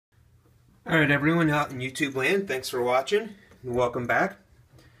Alright, everyone out in YouTube land, thanks for watching and welcome back.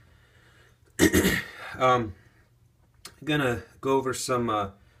 I'm gonna go over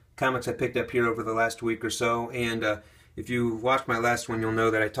some comics I picked up here over the last week or so, and if you watched my last one, you'll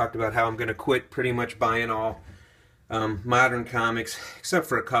know that I talked about how I'm gonna quit pretty much buying all modern comics, except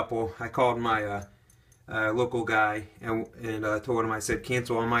for a couple. I called my local guy and told him, I said,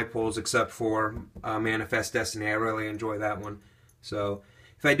 cancel all my pulls except for Manifest Destiny. I really enjoy that one. So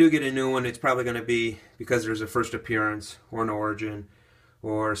if I do get a new one, it's probably going to be because there's a first appearance or an origin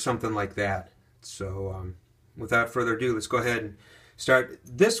or something like that. So without further ado, let's go ahead and start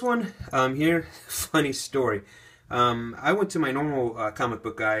this one here. Funny story. I went to my normal comic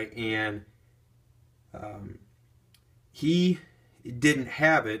book guy, and he didn't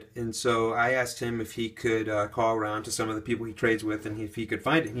have it, and so I asked him if he could call around to some of the people he trades with and if he could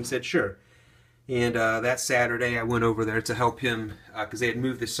find it, and he said sure. And that Saturday I went over there to help him because they had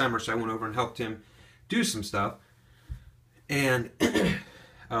moved this summer, so I went over and helped him do some stuff. And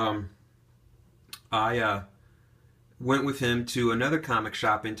I went with him to another comic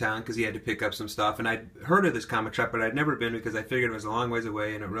shop in town because he had to pick up some stuff. And I'd heard of this comic shop, but I'd never been because I figured it was a long ways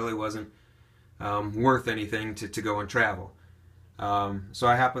away and it really wasn't worth anything to go and travel. So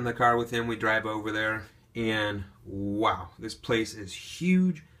I hop in the car with him, we drive over there, and wow, this place is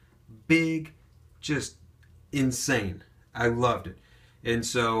huge, big, just insane. I loved it. And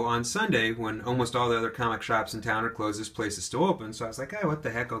so on Sunday, when almost all the other comic shops in town are closed, this place is still open. So I was like, hey, what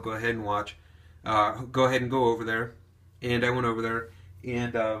the heck, I'll go ahead and watch. Go ahead and go over there. And I went over there,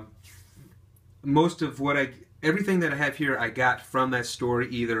 and most of everything that I have here, I got from that store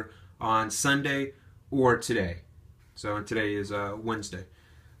either on Sunday or today. So and today is Wednesday.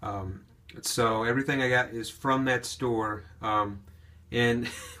 So everything I got is from that store. And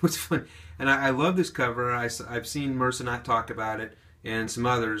what's funny, and I love this cover. I've seen Mercenot talk about it and some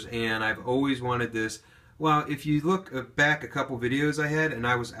others, and I've always wanted this. Well, if you look back a couple videos I had, and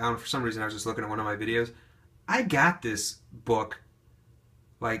for some reason I was just looking at one of my videos, I got this book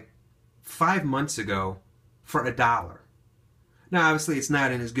like 5 months ago for $1. Now, obviously, it's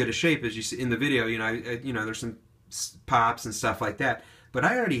not in as good a shape as you see in the video. There's some pops and stuff like that. But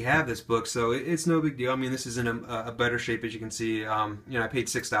I already have this book, so it's no big deal. I mean, this is in a better shape, as you can see. I paid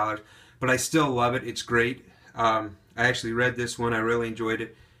 $6, but I still love it. It's great. I actually read this one. I really enjoyed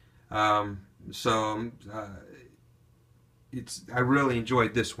it. I really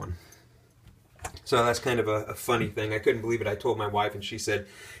enjoyed this one. So that's kind of a funny thing. I couldn't believe it. I told my wife, and she said,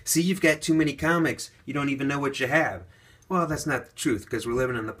 see, you've got too many comics. You don't even know what you have. Well, that's not the truth, because we're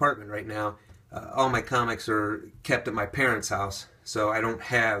living in an apartment right now. All my comics are kept at my parents' house, so I don't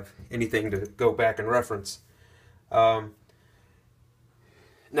have anything to go back and reference. Now,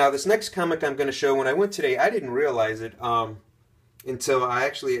 this next comic I'm going to show, when I went today, I didn't realize it until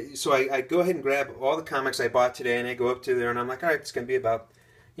I go ahead and grab all the comics I bought today, and I go up to there, and I'm like, all right, it's going to be about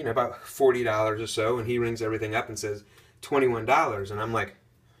 $40 or so, and he rings everything up and says $21, and I'm like,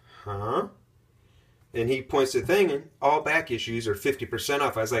 huh? And he points to the thing, and all back issues are 50%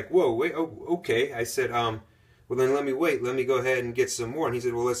 off. I was like, whoa, wait, oh, okay. I said, well, then let me wait. Let me go ahead and get some more. And he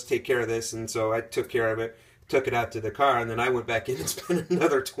said, well, let's take care of this. And so I took care of it, took it out to the car, and then I went back in and spent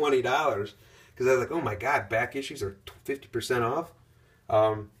another $20 because I was like, oh, my God, back issues are 50% off?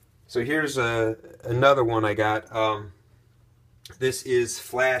 So here's another one I got. This is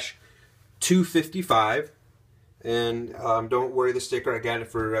Flash 255. And don't worry, the sticker, I got it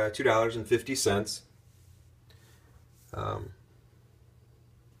for $2.50. Now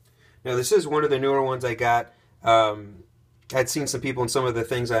this is one of the newer ones I got. I'd seen some people in some of the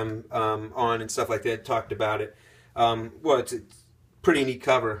things I'm on and stuff like that talked about it. Well, it's a pretty neat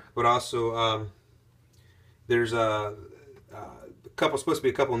cover, but also there's a couple, supposed to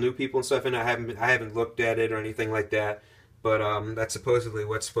be a couple new people and stuff in it. I haven't looked at it or anything like that, but that's supposedly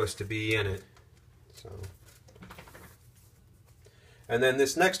what's supposed to be in it. So. And then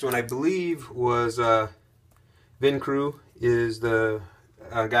this next one, I believe, was Vin Crew is the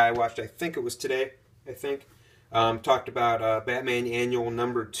guy I watched. I think it was today. I think talked about Batman Annual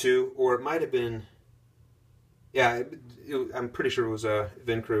number 2, or it might have been. Yeah, I'm pretty sure it was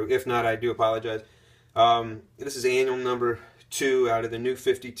Vin Crew. If not, I do apologize. This is Annual number 2 out of the new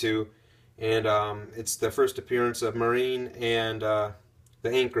 52, and it's the first appearance of Marine and the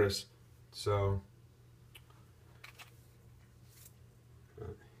Anchoress. So.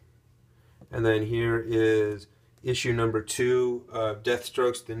 And then here is issue number 2 of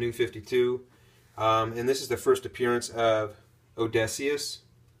Deathstroke's The New 52. And this is the first appearance of Odysseus.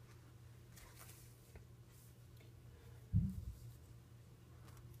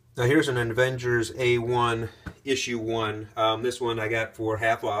 Now here's an Avengers A1 issue 1. This one I got for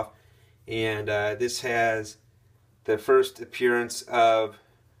half off. and this has the first appearance of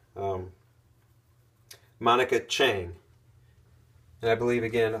Monica Chang. And I believe,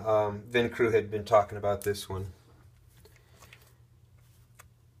 again, Vin Crew had been talking about this one.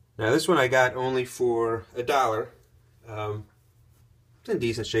 Now, this one I got only for $1. It's in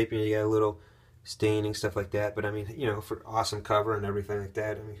decent shape. You know, you got a little staining, stuff like that. But, I mean, you know, for awesome cover and everything like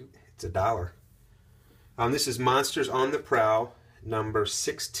that, I mean, it's $1. This is Monsters on the Prowl, number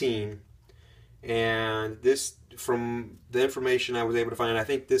 16. And this, from the information I was able to find, I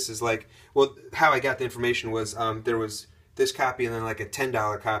think this is like, well, how I got the information was there was this copy and then like a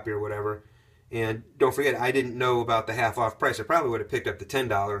 $10 copy or whatever. And don't forget, I didn't know about the half-off price. I probably would have picked up the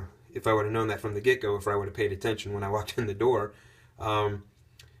 $10 if I would have known that from the get-go, if I would have paid attention when I walked in the door.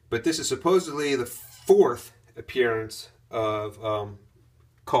 But this is supposedly the 4th appearance of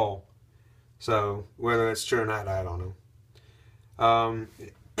Cole. So whether that's true or not, I don't know.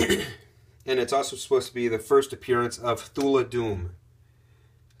 And it's also supposed to be the first appearance of Thula Doom.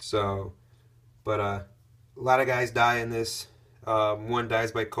 So, but a lot of guys die in this. One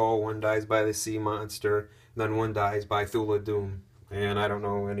dies by Cole, one dies by the sea monster, and then one dies by Thula Doom. And I don't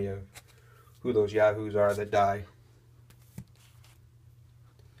know any of who those yahoos are that die.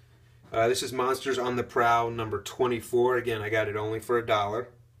 This is Monsters on the Prowl number 24. Again, I got it only for $1.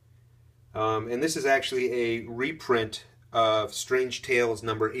 And this is actually a reprint of Strange Tales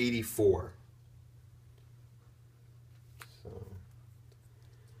number 84.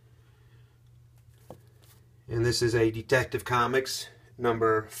 And this is a Detective Comics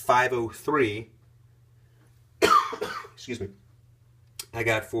number 503. Excuse me. I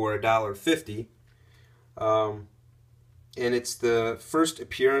got for $1.50. And it's the first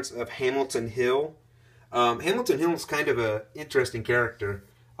appearance of Hamilton Hill. Hamilton Hill is kind of an interesting character.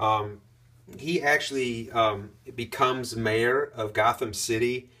 He actually becomes mayor of Gotham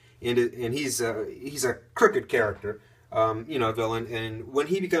City, and he's a crooked character. You know, villain, and when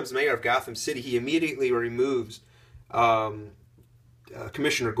he becomes mayor of Gotham City, he immediately removes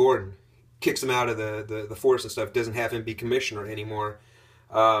Commissioner Gordon, kicks him out of the force and stuff, doesn't have him be commissioner anymore.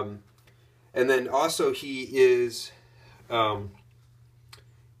 And then also he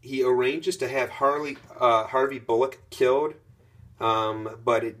arranges to have Harvey Bullock killed,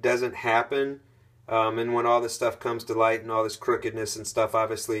 but it doesn't happen. And when all this stuff comes to light and all this crookedness and stuff,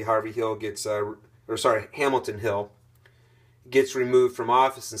 obviously Hamilton Hill gets removed from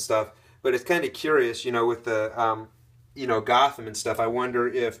office and stuff. But it's kind of curious, you know, with the Gotham and stuff. I wonder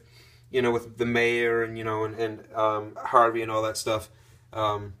if, you know, with the mayor and, you know, and Harvey and all that stuff,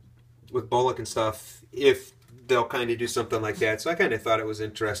 with Bullock and stuff, if they'll kind of do something like that. So I kind of thought it was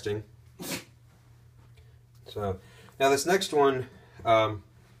interesting. So now this next one,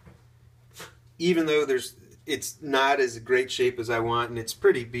 even though it's not as great shape as I want, and it's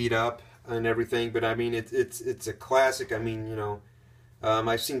pretty beat up and everything, but I mean it's a classic. I mean, you know,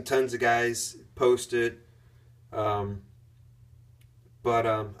 I've seen tons of guys post it, and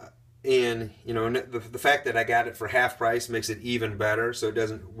you know, the fact that I got it for half price makes it even better, so it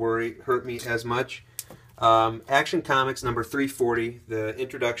doesn't hurt me as much. Action Comics number 340, the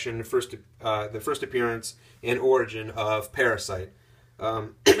introduction, the first appearance and origin of Parasite. I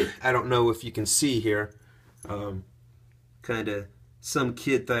don't know if you can see here. Kind of, some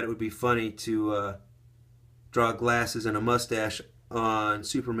kid thought it would be funny to draw glasses and a mustache on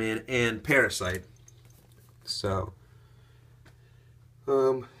Superman and Parasite. So,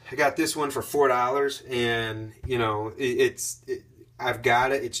 I got this one for $4, and you know, I've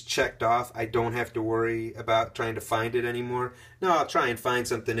got it. It's checked off. I don't have to worry about trying to find it anymore. Now I'll try and find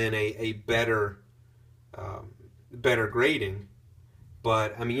something in a better grading.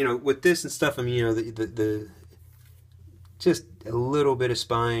 But I mean, you know, with this and stuff, I mean, you know, the just a little bit of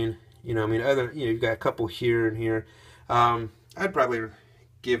spine. You know, I mean, you've got a couple here and here. I'd probably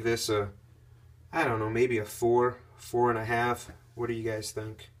give this I don't know, maybe a 4.5. What do you guys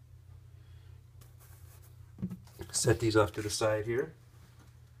think? Set these off to the side here.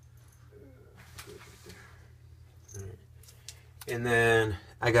 And then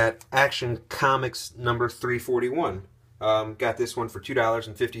I got Action Comics number 341. Got this one for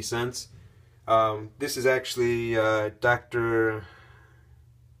 $2.50. This is actually Dr.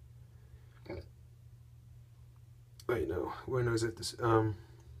 Wait, no. Where is it? This I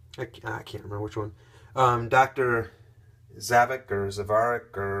can't remember which one. Dr. Zavik or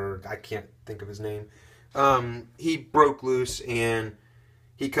Zavarik, or I can't think of his name. He broke loose and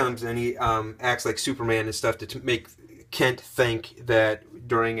he comes and he acts like Superman and stuff to make Kent think that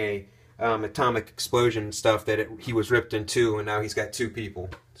during a atomic explosion and stuff that he was ripped in two, and now he's got two people.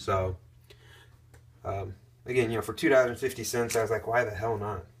 So again, you know, for $2.50, I was like, why the hell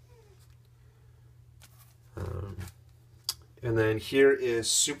not? Um, and then here is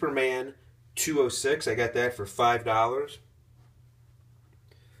Superman 206. I got that for $5.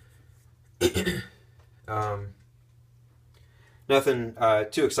 Nothing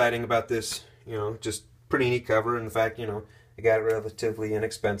too exciting about this, you know, just pretty neat cover. And the fact, you know, I got it relatively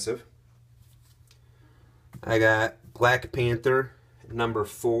inexpensive. I got Black Panther number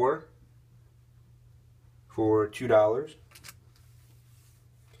 4 for $2.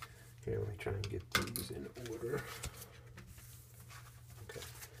 Okay, let me try and get these in order.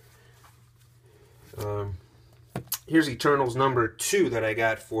 Okay. Here's Eternals number 2 that I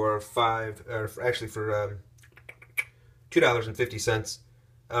got for $2.50.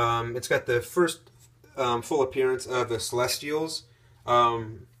 It's got the first full appearance of the Celestials.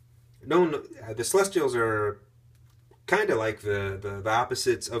 The Celestials are kind of like the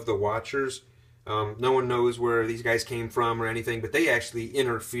opposites of the Watchers. No one knows where these guys came from or anything, but they actually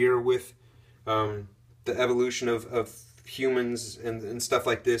interfere with the evolution of humans and stuff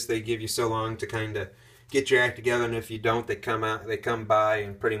like this. They give you so long to kind of get your act together, and if you don't, they come by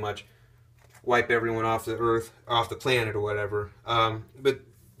and pretty much wipe everyone off the earth, off the planet or whatever. But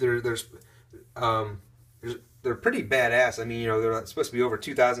they're pretty badass. I mean, you know, they're supposed to be over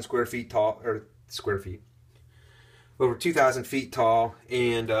 2,000 square feet tall, or over 2,000 feet tall,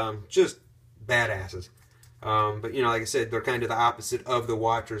 and just badasses. But you know, like I said, they're kind of the opposite of the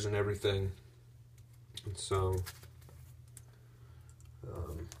Watchers and everything. And so,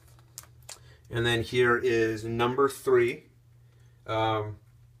 and then here is number 3.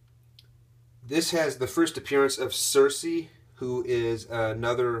 This has the first appearance of Cersei, who is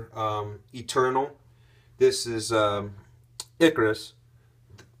another Eternal. This is Icarus.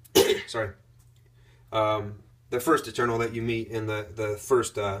 Sorry. The first Eternal that you meet in the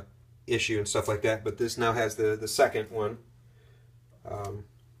first issue and stuff like that. But this now has the second one. And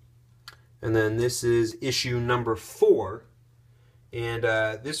then this is issue number 4. And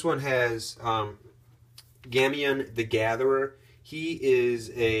this one has Gamion the Gatherer. He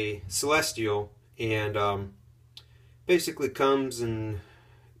is a Celestial and basically comes and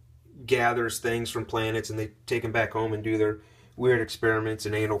gathers things from planets, and they take them back home and do their weird experiments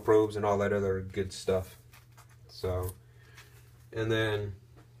and anal probes and all that other good stuff. So, and then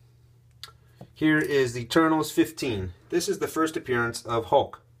here is the Eternals 15. This is the first appearance of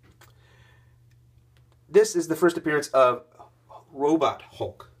Hulk. This is the first appearance of Robot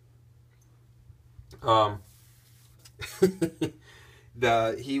Hulk.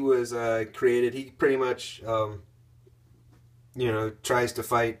 He was created. He pretty much, you know, tries to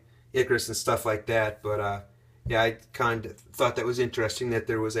fight Icarus and stuff like that. But yeah, I kind of thought that was interesting that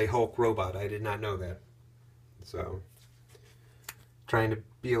there was a Hulk robot. I did not know that. So, trying to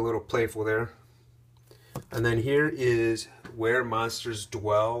be a little playful there. And then here is Where Monsters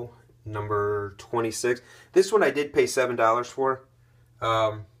Dwell, number 26. This one I did pay $7 for.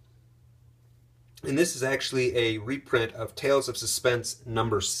 And this is actually a reprint of Tales of Suspense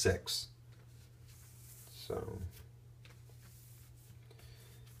number 6. So,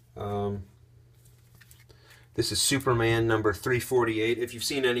 this is Superman number 348. If you've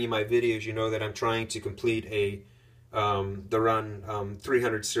seen any of my videos, you know that I'm trying to complete the run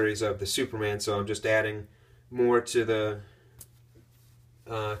 300 series of the Superman. So I'm just adding more to the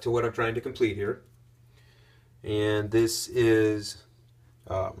to what I'm trying to complete here. And this is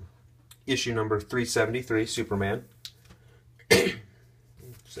issue number 373, Superman.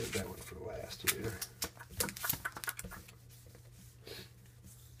 Save that one for last here.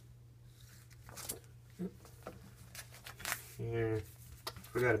 Here,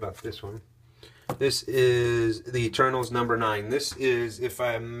 forgot about this one. This is the Eternals number 9. This is, if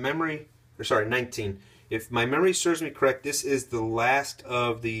my memory, or sorry, 19. If my memory serves me correct, this is the last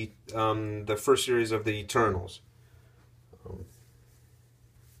of the first series of the Eternals.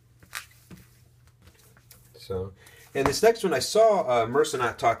 So, and this next one, I saw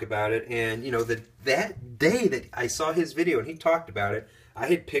Mercenot talk about it, and you know, that day that I saw his video and he talked about it, I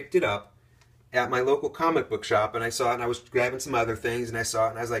had picked it up at my local comic book shop, and I saw it, and I was grabbing some other things, and I saw it,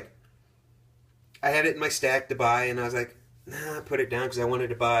 and I was like, I had it in my stack to buy, and I was like, nah, put it down, because I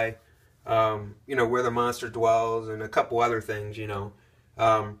wanted to buy, you know, Where the Monster Dwells, and a couple other things, you know,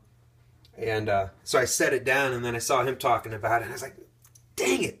 so I set it down, and then I saw him talking about it, and I was like,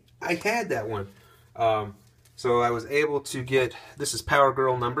 dang it, I had that one. So I was able to get, this is Power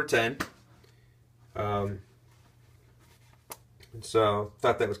Girl number 10, and so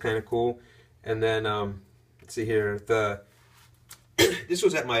thought that was kind of cool. And then, let's see here, this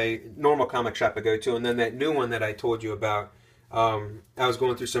was at my normal comic shop I go to, and then that new one that I told you about, I was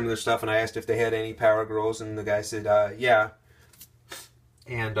going through some of their stuff, and I asked if they had any Power Girls, and the guy said, yeah.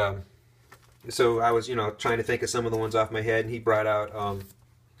 And so I was, trying to think of some of the ones off my head, and he brought out,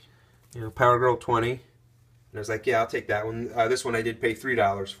 Power Girl 20. And I was like, yeah, I'll take that one. This one I did pay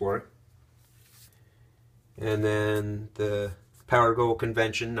 $3 for. And then the Power Girl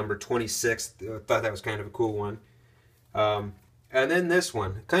Convention, number 26. I thought that was kind of a cool one. And then this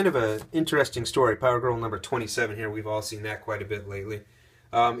one, kind of an interesting story. Power Girl number 27 here. We've all seen that quite a bit lately.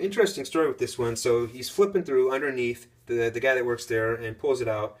 Interesting story with this one. So he's flipping through underneath, the guy that works there, and pulls it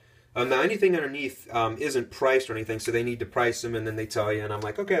out. Now anything underneath isn't priced or anything, so they need to price them, and then they tell you. And I'm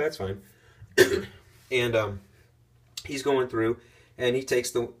like, okay, that's fine. And he's going through, and he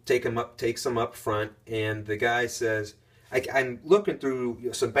takes them up front, and the guy says, I'm looking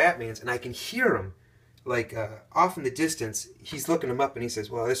through some Batmans, and I can hear him. Like, off in the distance, he's looking them up, and he says,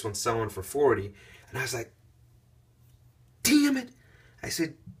 well, this one's selling for 40. And I was like, damn it. I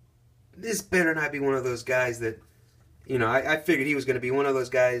said, this better not be one of those guys that, I figured he was going to be one of those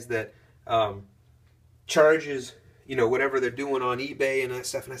guys that charges, whatever they're doing on eBay and that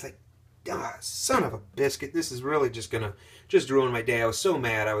stuff. And I was like, son of a biscuit, this is really just going to ruin my day. I was so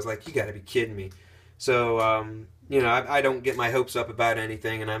mad. I was like, you got to be kidding me. So, I don't get my hopes up about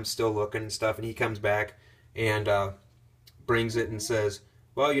anything, and I'm still looking and stuff, and he comes back and brings it and says,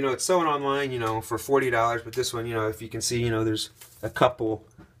 well, it's selling online, for $40, but this one, if you can see, there's a couple,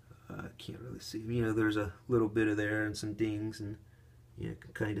 I can't really see, there's a little bit of there and some dings and,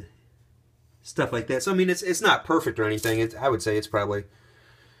 kind of stuff like that. So, I mean, it's not perfect or anything. I would say it's probably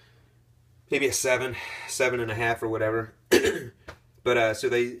maybe a 7.5 or whatever. But, so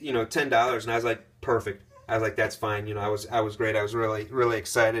they, $10, and I was like, perfect. I was like, that's fine. I was great. I was really, really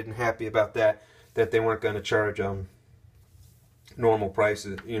excited and happy about that they weren't going to charge normal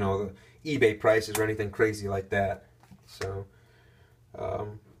prices, the eBay prices or anything crazy like that. So,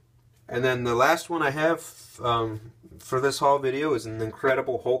 and then the last one I have for this haul video is an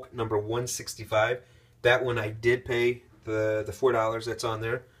Incredible Hulk number 165. That one I did pay the $4 that's on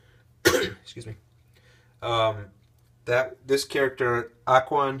there. Excuse me. This character,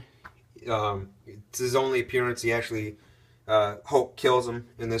 Aquan, it's his only appearance. He actually, Hulk kills him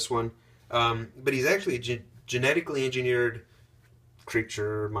in this one. But he's actually a genetically engineered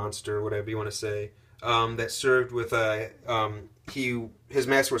creature, monster, whatever you want to say, that served with, his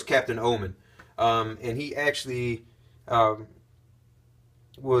master was Captain Omen. And he actually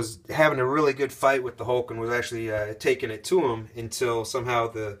was having a really good fight with the Hulk and was actually taking it to him until somehow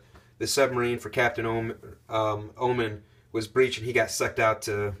the submarine for Captain Omen was breached, and he got sucked out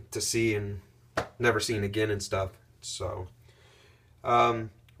to sea and never seen again and stuff. So, well,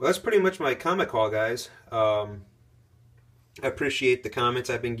 that's pretty much my comic haul, guys. I appreciate the comments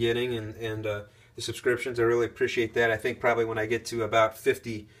I've been getting and the subscriptions. I really appreciate that. I think probably when I get to about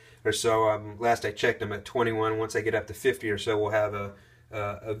 50 or so, last I checked, I'm at 21. Once I get up to 50 or so, we'll have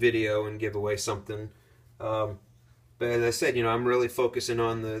a video and give away something. But as I said, I'm really focusing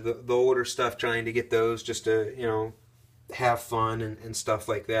on the older stuff, trying to get those just to, have fun and stuff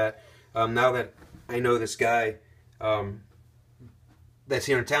like that. Now that I know this guy that's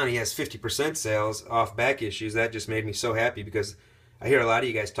here in town, he has 50% sales off back issues. That just made me so happy because I hear a lot of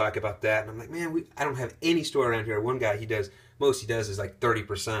you guys talk about that, and I'm like, man, I don't have any store around here. One guy, most he does is like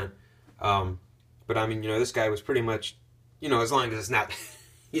 30%. But I mean, this guy was pretty much, as long as it's not,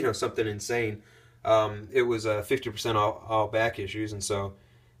 something insane. It was 50% all back issues, and so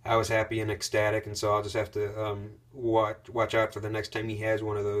I was happy and ecstatic, and so I'll just have to watch out for the next time he has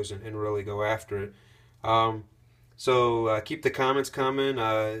one of those and really go after it. So keep the comments coming.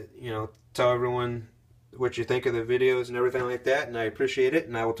 Tell everyone what you think of the videos and everything like that, and I appreciate it,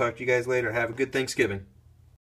 and I will talk to you guys later. Have a good Thanksgiving.